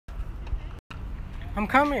I'm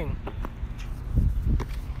coming.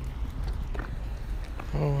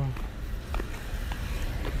 Oh.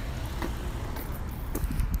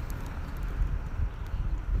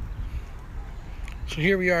 So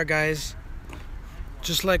here we are, guys.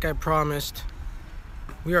 Just like I promised,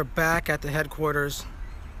 we are back at the headquarters.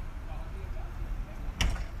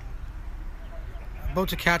 About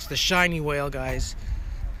to catch the shiny whale, guys.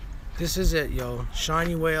 This is it, yo.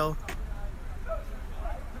 Shiny whale.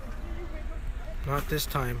 Not this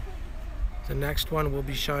time. The next one will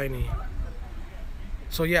be shiny.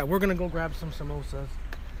 So yeah, we're gonna go grab some samosas.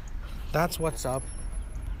 That's what's up.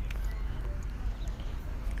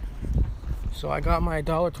 So I got my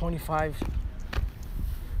 $1.25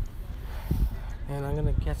 and I'm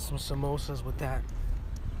gonna get some samosas with that.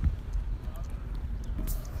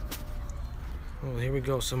 Oh, here we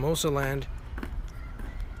go, samosa land.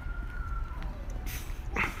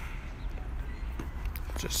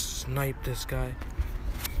 Just snipe this guy.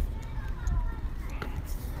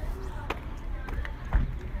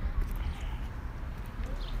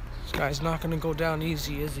 This guy's not gonna go down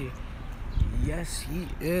easy, is he? Yes, he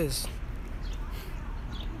is.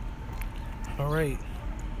 Alright,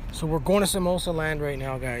 so we're going to samosa land right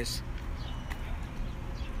now, guys.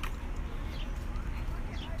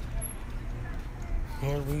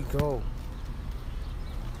 Here we go.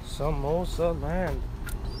 Samosa land.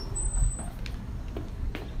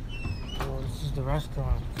 Oh, this is the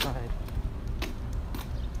restaurant side.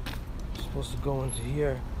 I'm supposed to go into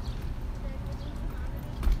here.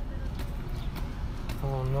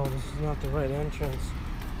 Oh no, this is not the right entrance.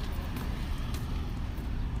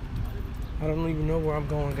 I don't even know where I'm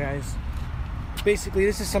going, guys. Basically,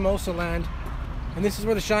 this is samosa land, and this is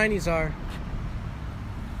where the shinies are.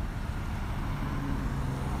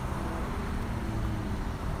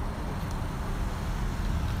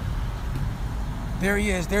 There he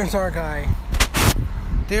is. There's our guy.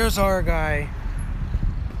 There's our guy.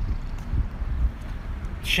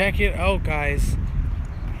 Check it out, guys.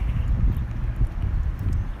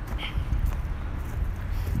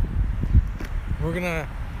 We're gonna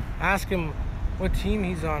ask him what team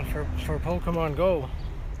he's on for Pokemon Go.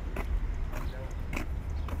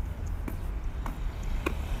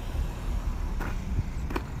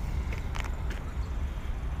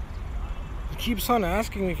 He keeps on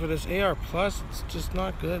asking me for this AR Plus. It's just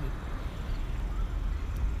not good.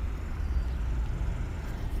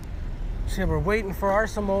 So yeah, we're waiting for our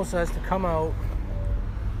samosas to come out.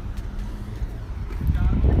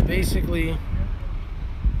 Basically,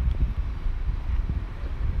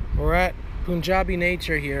 we're at Punjabi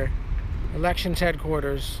Nature here, elections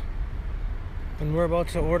headquarters, and we're about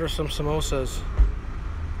to order some samosas.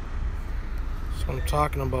 That's what I'm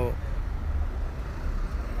talking about.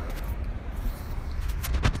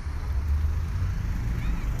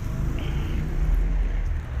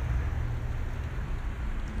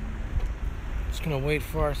 Just gonna wait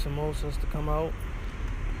for our samosas to come out.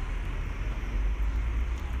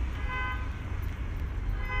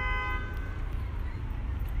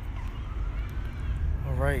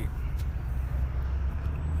 Right.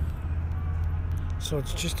 So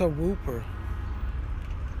it's just a whooper.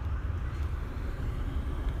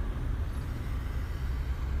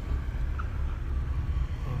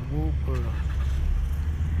 A whooper.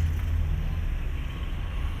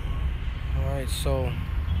 Alright, so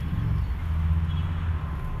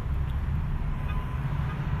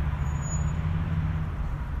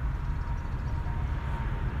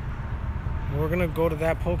we're gonna go to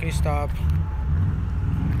that Pokestop.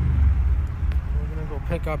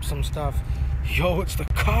 Pick up some stuff. Yo, it's the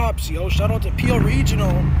cops, yo. Shout out to Peel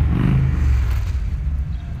Regional.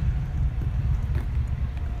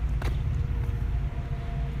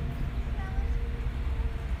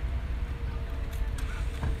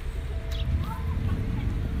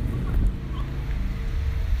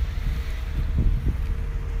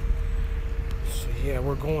 So yeah,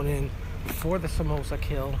 we're going in for the samosa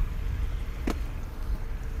kill.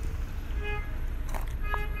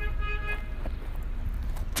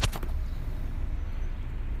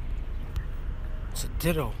 It's a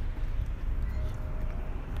ditto.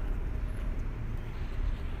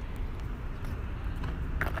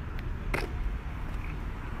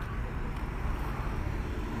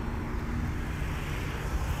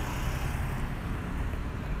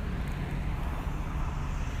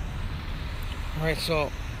 Alright,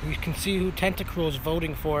 so we can see who Tentacruel is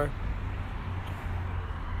voting for.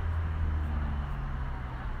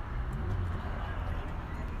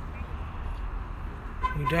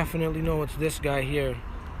 We definitely know it's this guy here.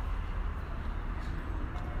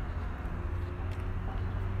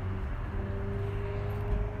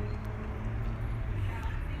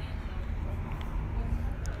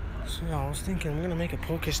 So yeah, I was thinking we're gonna make a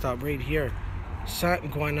Pokestop right here. Sant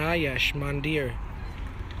Guanayash Mandir.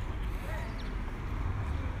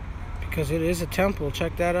 Because it is a temple,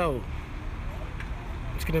 check that out.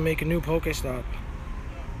 It's gonna make a new Pokestop.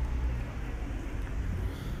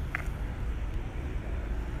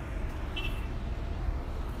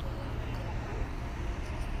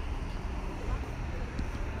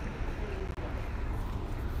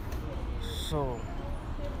 So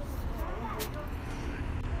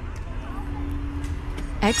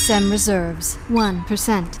XM reserves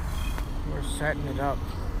 1%. we're setting it up.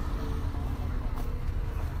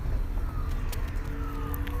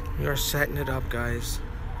 We are setting it up, guys.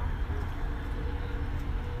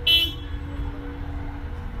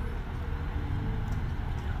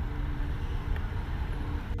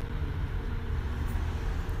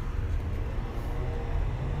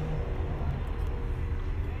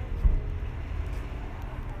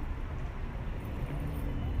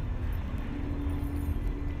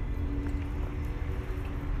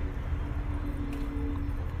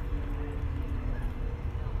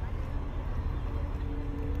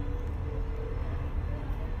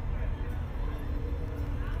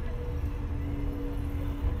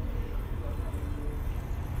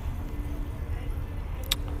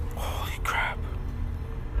 Holy crap.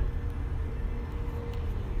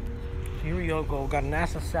 Here we go. Got a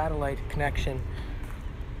NASA satellite connection.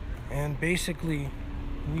 And basically,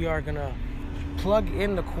 we are gonna plug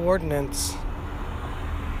in the coordinates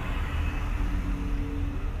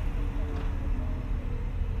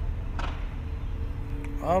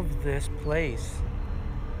of this place.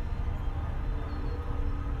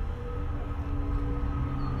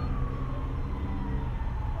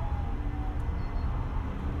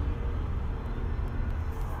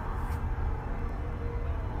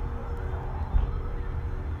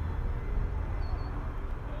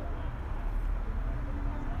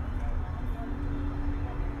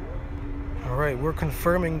 All right, we're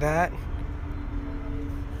confirming that.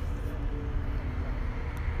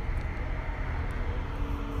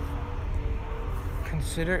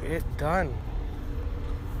 Consider it done.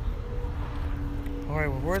 All right,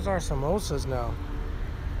 well, where's our samosas now?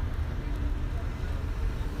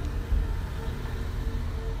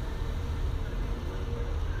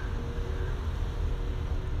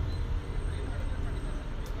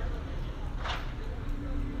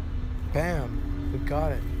 Bam, we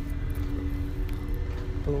got it.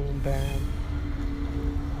 Boom, bam.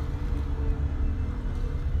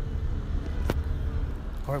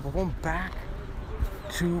 All right, we're going back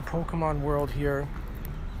to Pokemon World here.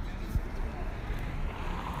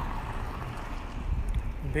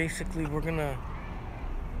 Basically, we're gonna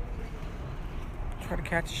try to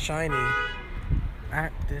catch a shiny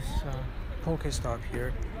at this Pokestop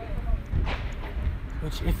here.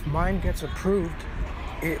 Which, if mine gets approved,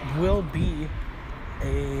 it will be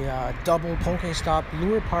a double Pokestop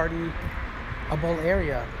lure party-able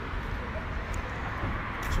area.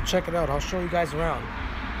 So check it out. I'll show you guys around.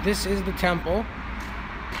 This is the temple,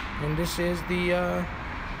 and this is the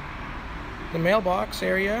mailbox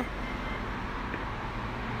area.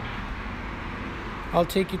 I'll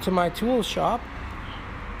take you to my tool shop,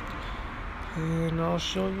 and I'll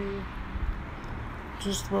show you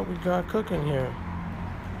just what we got cooking here.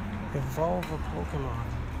 Evolve a Pokemon.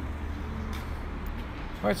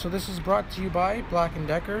 Alright, so this is brought to you by Black &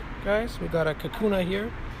 Decker, guys. We got a Kakuna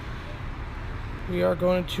here. We are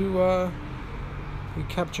going to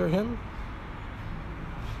recapture him.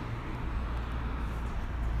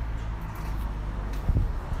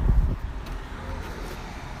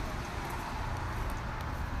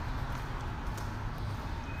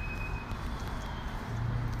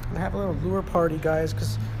 I'm gonna have a little lure party, guys,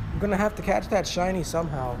 because I'm gonna have to catch that shiny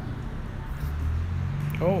somehow.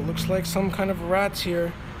 Oh, looks like some kind of rat's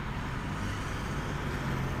here.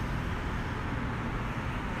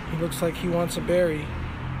 He looks like he wants a berry.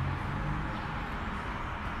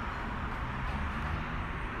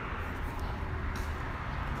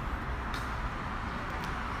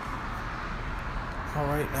 All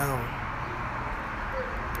right, now,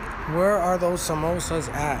 where are those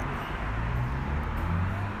samosas at?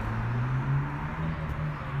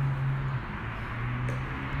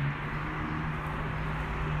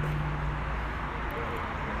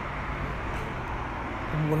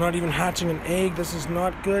 We're not even hatching an egg. This is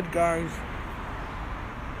not good, guys.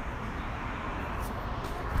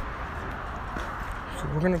 So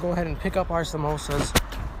we're gonna go ahead and pick up our samosas.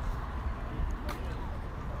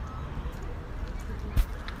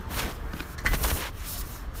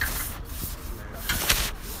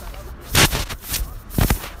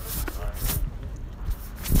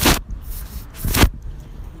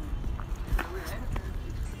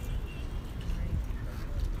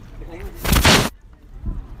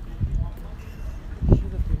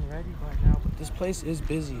 This place is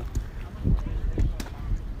busy.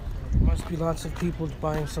 There must be lots of people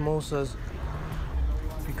buying samosas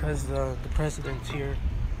because the president's here.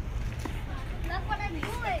 Look what I'm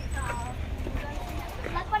doing.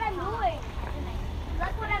 Look what I'm doing.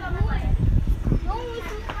 Look what I'm doing. No,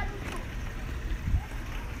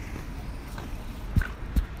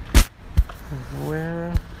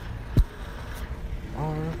 Where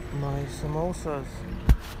are my samosas?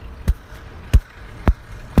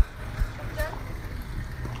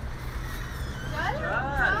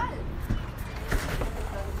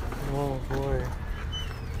 Oh boy.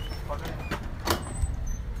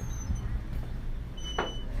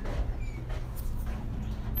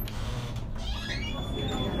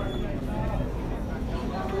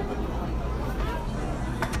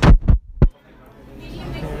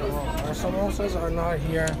 Our samosas are not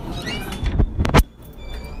here.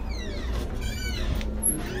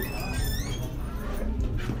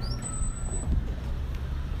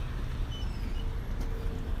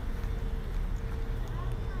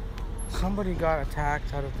 Somebody got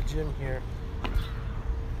attacked out of the gym here.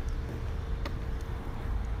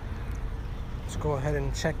 Let's go ahead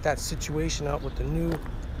and check that situation out with the new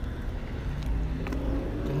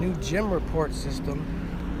gym report system.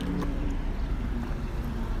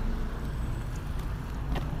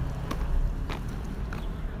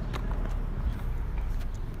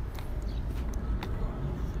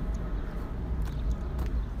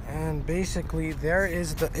 And basically there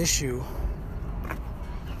is the issue.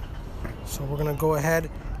 So we're gonna go ahead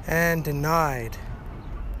and denied,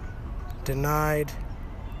 and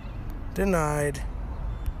denied.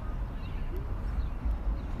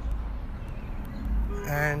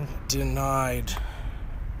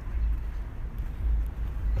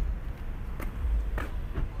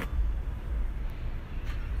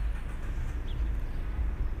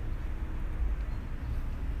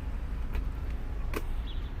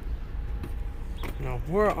 Now,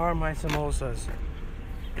 where are my samosas?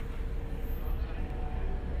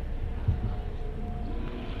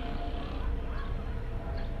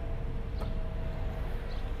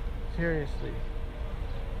 Seriously.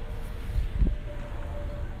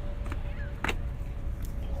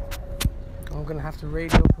 I'm gonna have to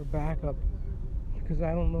radio for backup because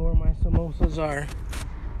I don't know where my samosas are.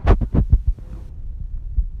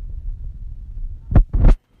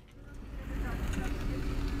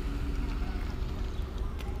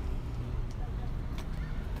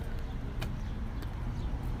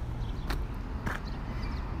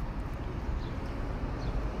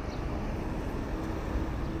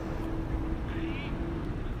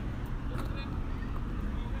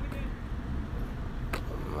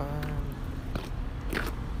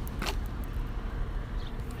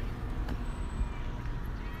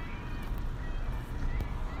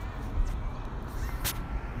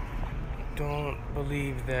 Don't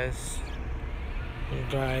believe this, you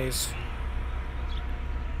guys.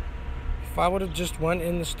 If I would have just went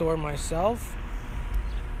in the store myself,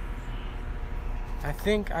 I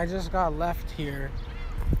think I just got left here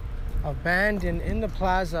abandoned in the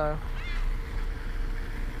plaza,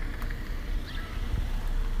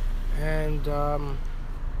 and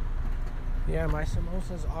yeah, my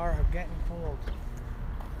samosas are getting cold.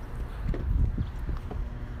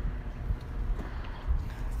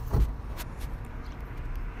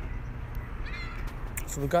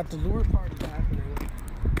 So we got the lure party happening.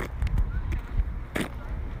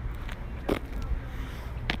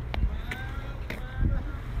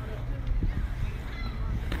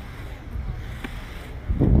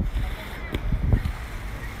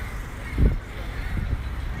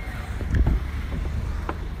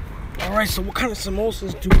 Alright, so what kind of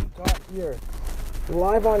samosas do we got here?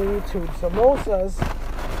 Live on YouTube. Samosas.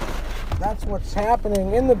 That's what's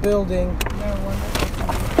happening in the building.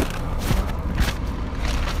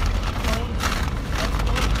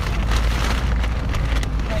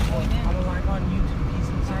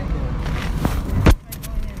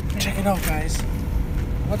 Check it out, guys.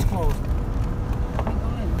 What's closed?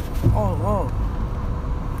 Oh.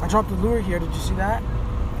 I dropped the lure here. Did you see that? No,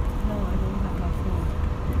 I don't have my phone.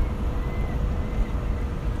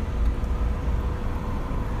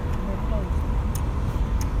 They're closed.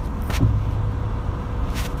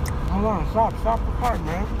 Hold on. Stop the car,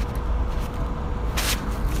 man.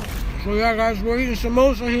 So yeah, guys, we're eating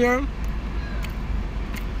samosa here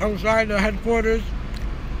outside the headquarters.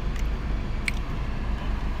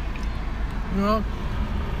 You know,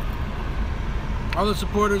 all the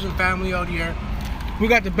supporters and family out here. We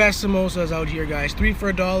got the best samosas out here, guys. 3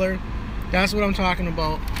 for $1. That's what I'm talking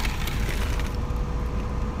about.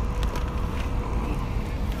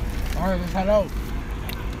 Alright, let's head out.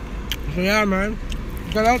 So yeah, man,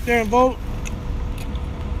 get out there and vote.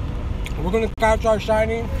 We're gonna catch our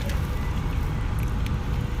shiny.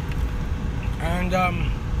 And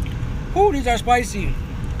ooh, these are spicy.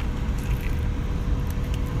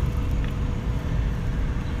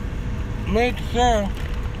 Make sure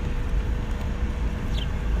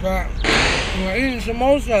that when we're eating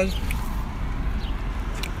samosas,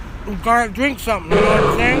 we gotta drink something, you know what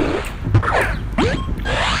I'm saying?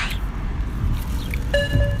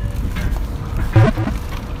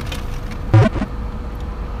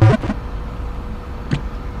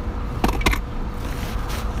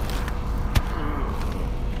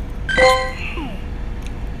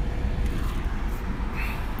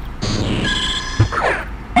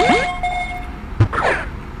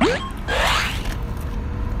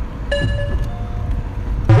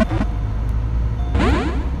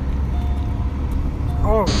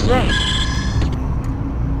 Oh, yeah.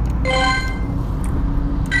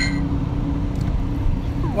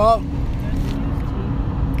 Well,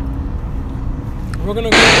 we're gonna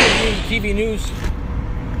go to the TV news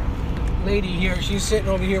lady here. She's sitting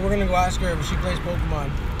over here. We're gonna go ask her if she plays Pokemon.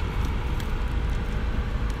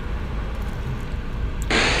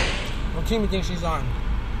 What team do you think she's on?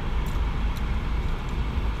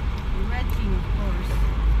 The red team, of course,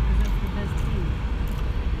 because that's the best team.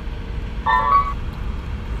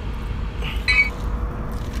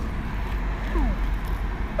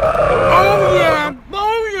 Oh yeah!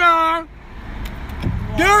 Oh yeah!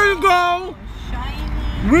 There you go!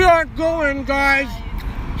 Shiny. We are going, guys.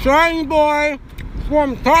 Shiny boy. That's what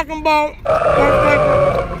I'm talking about. You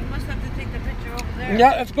must have to take the picture over there.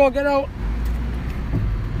 Yeah, let's go get out.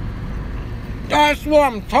 That's what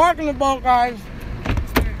I'm talking about, guys.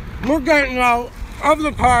 We're getting out of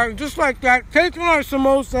the car just like that, taking our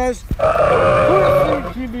samosas to the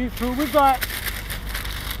CTV crew. We got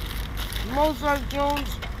samosas,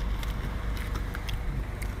 Jones.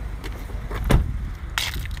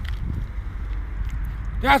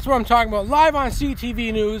 That's what I'm talking about. Live on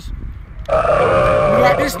CTV News. We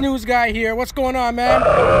got this news guy here. What's going on,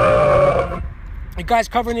 man? You guys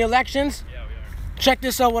covering the elections? Yeah, we are. Check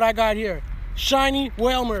this out, what I got here. Shiny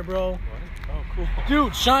Whalmer, bro. What? Oh, cool.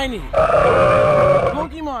 Dude, shiny.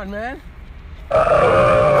 Pokemon, man.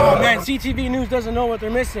 Oh, man, CTV News doesn't know what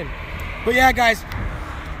they're missing. But yeah, guys.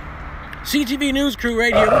 CTV News crew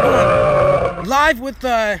right here. We're going live with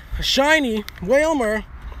Shiny Whalmer.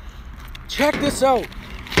 Check this out.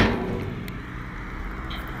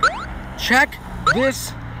 Check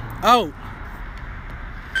this out.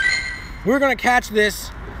 We're gonna catch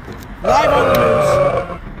this live on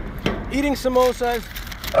the news, eating samosas,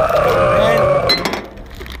 and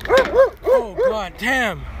oh god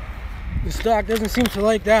damn, this dog doesn't seem to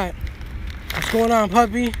like that. What's going on,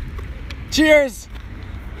 puppy? Cheers.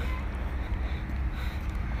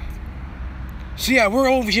 So yeah, we're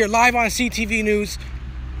over here live on CTV News.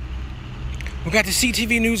 We got the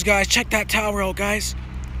CTV News guys. Check that tower out, guys.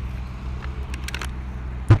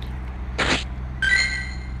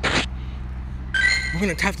 We're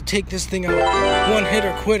gonna have to take this thing out. One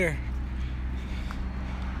hitter quitter.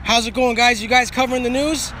 How's it going, guys? You guys covering the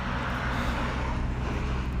news?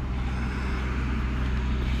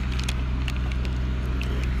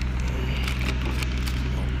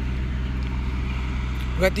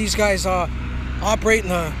 We got these guys operating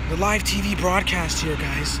the live TV broadcast here,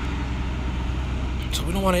 guys. So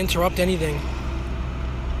we don't want to interrupt anything.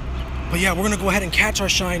 But yeah, we're gonna go ahead and catch our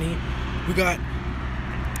shiny. We got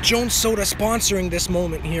Jones Soda sponsoring this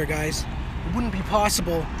moment here, guys. It wouldn't be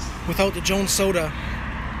possible without the Jones Soda.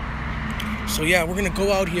 So yeah, we're gonna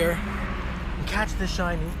go out here and catch this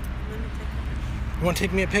shiny. You wanna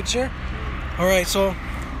take me a picture? Alright, so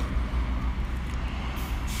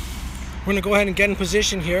we're gonna go ahead and get in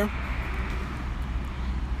position here.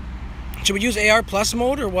 Should we use AR plus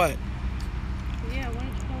mode or what? Yeah, why don't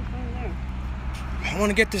you go over there? I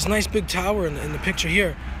wanna get this nice big tower in the picture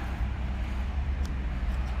here.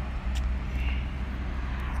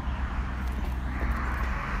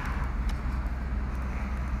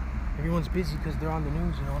 Everyone's busy because they're on the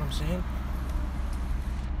news, you know what I'm saying?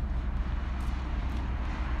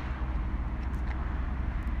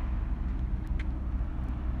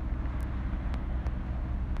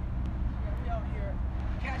 Yeah, we out here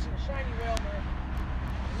catching a shiny whaler.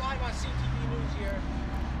 Live on CTV News here.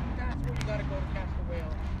 That's where you gotta go to catch the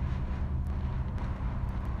whale.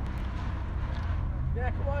 Yeah,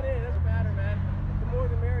 come on in. It doesn't matter, man. The more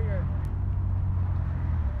the merrier.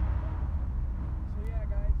 So yeah,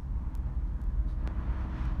 guys.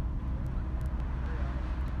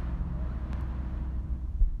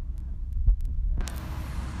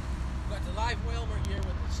 Got the live whaler here with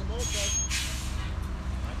the samosas.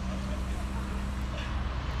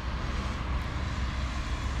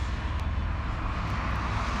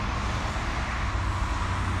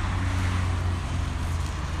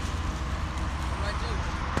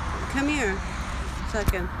 Come here.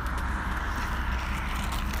 Second.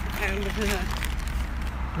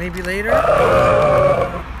 Maybe later?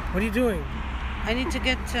 What are you doing? I need to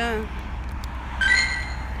get.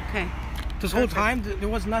 Okay. This whole time there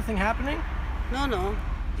was nothing happening? No.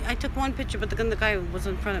 I took one picture, but the guy was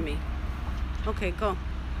in front of me. Okay, go.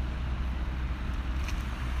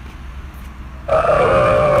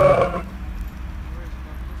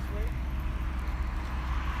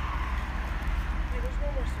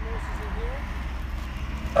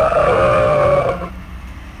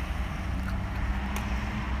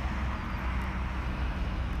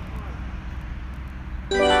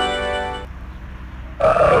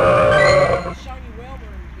 Shiny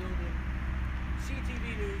Whalmer in the building. CTV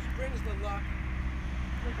News brings the luck.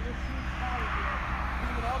 Look at this huge tower here.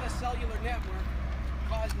 Even all the cellular network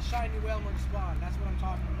caused the shiny Whalmer to spawn. That's what I'm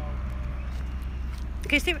talking about.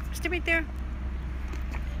 Okay, stay right there.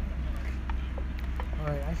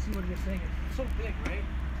 Alright, I see what you're saying. It's so big, right?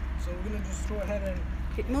 So we're gonna just go ahead and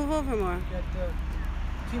Move over more. get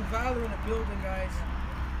Team Valor in the building, guys.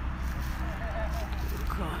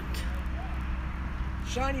 God.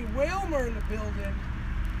 Shiny Whalmer in the building.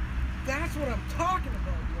 That's what I'm talking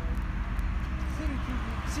about, bro.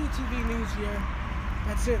 CTV News here.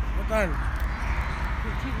 That's it. We're done.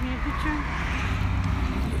 You take me a picture?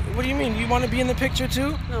 What do you mean? You want to be in the picture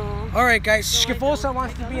too? No. All right, guys. No, Schifosa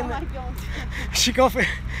wants to be in the. I don't.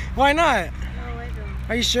 Why not? No, I don't.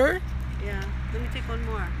 Are you sure? Yeah. Let me take one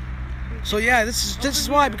more. So yeah, this is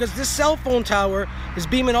why, because this cell phone tower is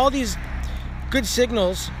beaming all these good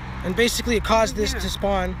signals, and basically it caused this to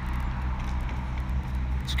spawn.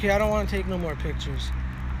 It's okay. I don't want to take no more pictures.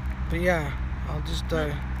 But yeah, I'll just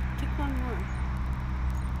Take one more.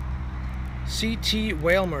 CT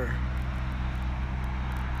Whalmer.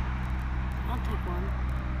 I'll take one.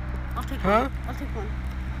 I'll take Huh? one. I'll take one.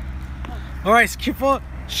 All right,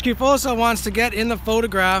 Schifosa wants to get in the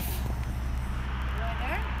photograph. Right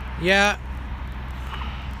there? Yeah.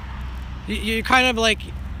 You're kind of like,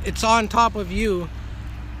 it's on top of you.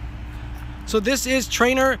 So this is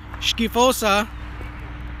trainer Schifosa.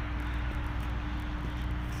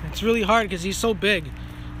 It's really hard because he's so big.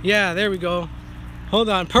 Yeah, there we go. Hold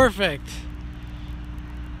on, perfect.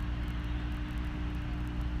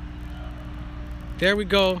 There we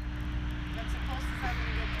go. That's the closest I'm gonna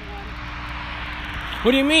get to one.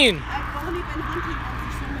 What do you mean? I've only been hunting them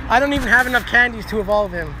for so many. I don't even have enough candies to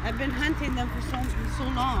evolve him. I've been hunting them for so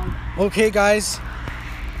long. Okay, guys.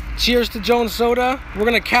 Cheers to Jones Soda. We're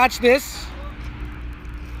gonna catch this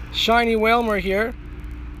shiny Whalmer here.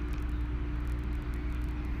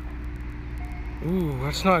 Ooh,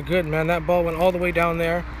 that's not good, man. That ball went all the way down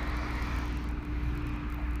there.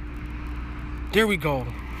 There we go.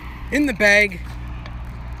 In the bag.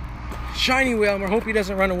 Shiny Whalmer. Hope he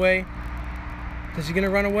doesn't run away. Is he gonna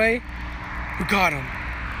run away? We got him.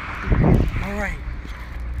 All right.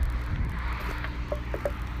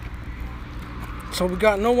 So we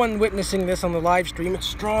got no one witnessing this on the live stream. It's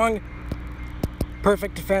strong.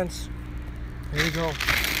 Perfect defense. There you go.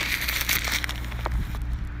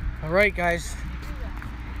 All right, guys.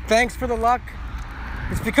 Thanks for the luck.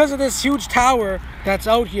 It's because of this huge tower that's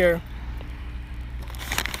out here.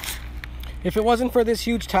 If it wasn't for this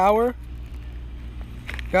huge tower,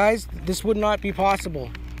 guys, this would not be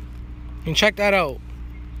possible. And check that out.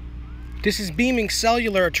 This is beaming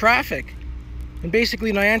cellular traffic. And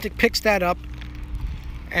basically Niantic picks that up,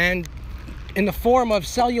 and in the form of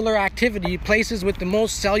cellular activity, places with the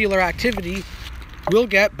most cellular activity will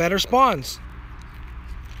get better spawns.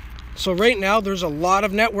 So right now there's a lot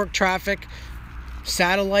of network traffic,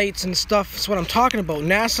 satellites and stuff. That's what I'm talking about.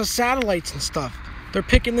 NASA satellites and stuff. They're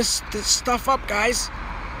picking this stuff up, guys.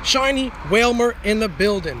 Shiny Whalmer in the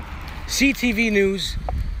building. CTV News,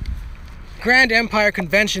 Grand Empire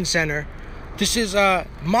Convention Center. This is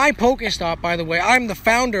my Pokestop, by the way. I'm the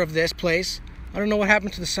founder of this place. I don't know what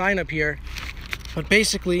happened to the sign up here, but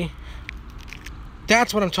basically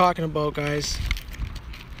that's what I'm talking about, guys.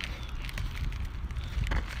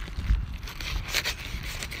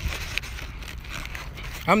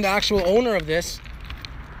 I'm the actual owner of this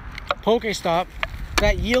Pokestop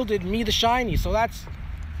that yielded me the shiny. So that's,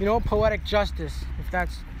 you know, poetic justice. If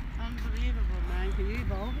that's Unbelievable, man. Can you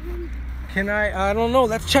evolve them? Can I don't know.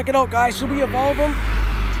 Let's check it out, guys. Should we evolve them?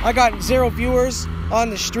 I got 0 viewers on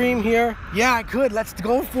the stream here. Yeah, I could. Let's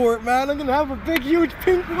go for it, man. I'm gonna have a big, huge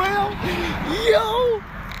pink whale. Yo!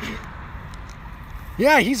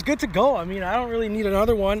 Yeah, he's good to go. I mean, I don't really need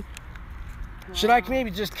another one. Wow. Should I maybe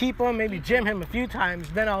just keep him, maybe gym him a few times,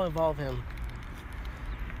 then I'll evolve him?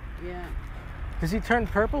 Yeah. Does he turn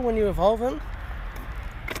purple when you evolve him?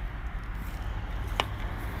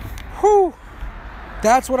 Whew!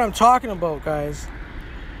 That's what I'm talking about, guys.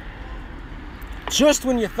 Just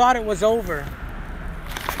when you thought it was over,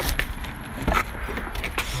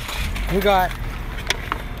 we got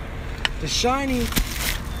the shiny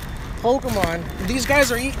Pokemon. These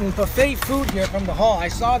guys are eating buffet food here from the hall. I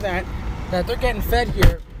saw that they're getting fed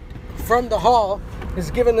here from the hall. Is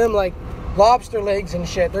giving them like lobster legs and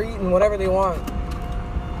shit. They're eating whatever they want.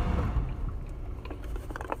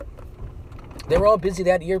 They were all busy. They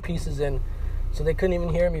had earpieces in, so they couldn't even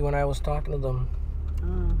hear me when I was talking to them.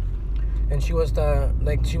 And she was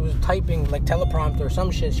she was typing like teleprompter or some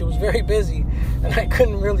shit. She was very busy, and I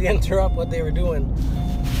couldn't really interrupt what they were doing.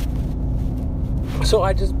 So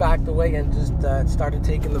I just backed away and just started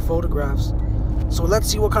taking the photographs. So let's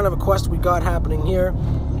see what kind of a quest we got happening here.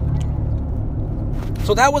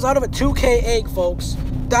 So that was out of a 2K egg, folks.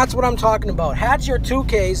 That's what I'm talking about. Hatch your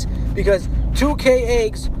 2Ks, because 2K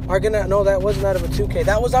eggs are gonna... No, that wasn't out of a 2K.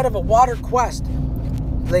 That was out of a water quest,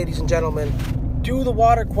 ladies and gentlemen. Do the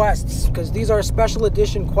water quests, because these are special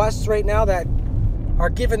edition quests right now that are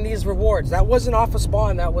given these rewards. That wasn't off a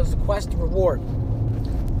spawn. That was the quest reward.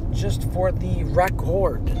 Just for the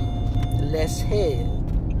record. Let's head.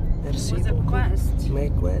 Let's see. Was it quest?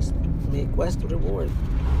 Make quest. Make quest reward.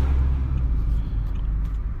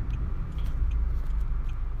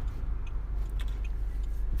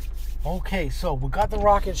 Okay, so we got the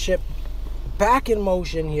rocket ship back in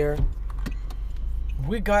motion here.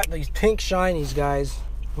 We got these pink shinies, guys.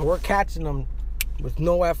 And we're catching them with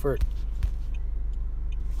no effort.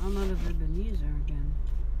 I don't know if Ebenezer again.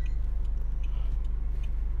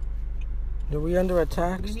 Are we under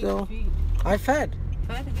attack still? I fed.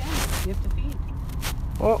 Fed again. You have to feed.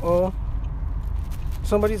 Uh-oh.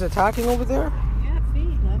 Somebody's attacking over there? Yeah,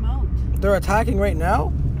 feed. I'm out. They're attacking right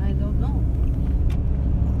now? I don't know.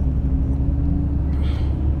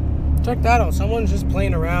 Check that out. Someone's just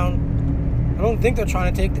playing around. I don't think they're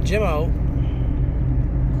trying to take the gym out.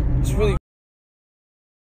 It's really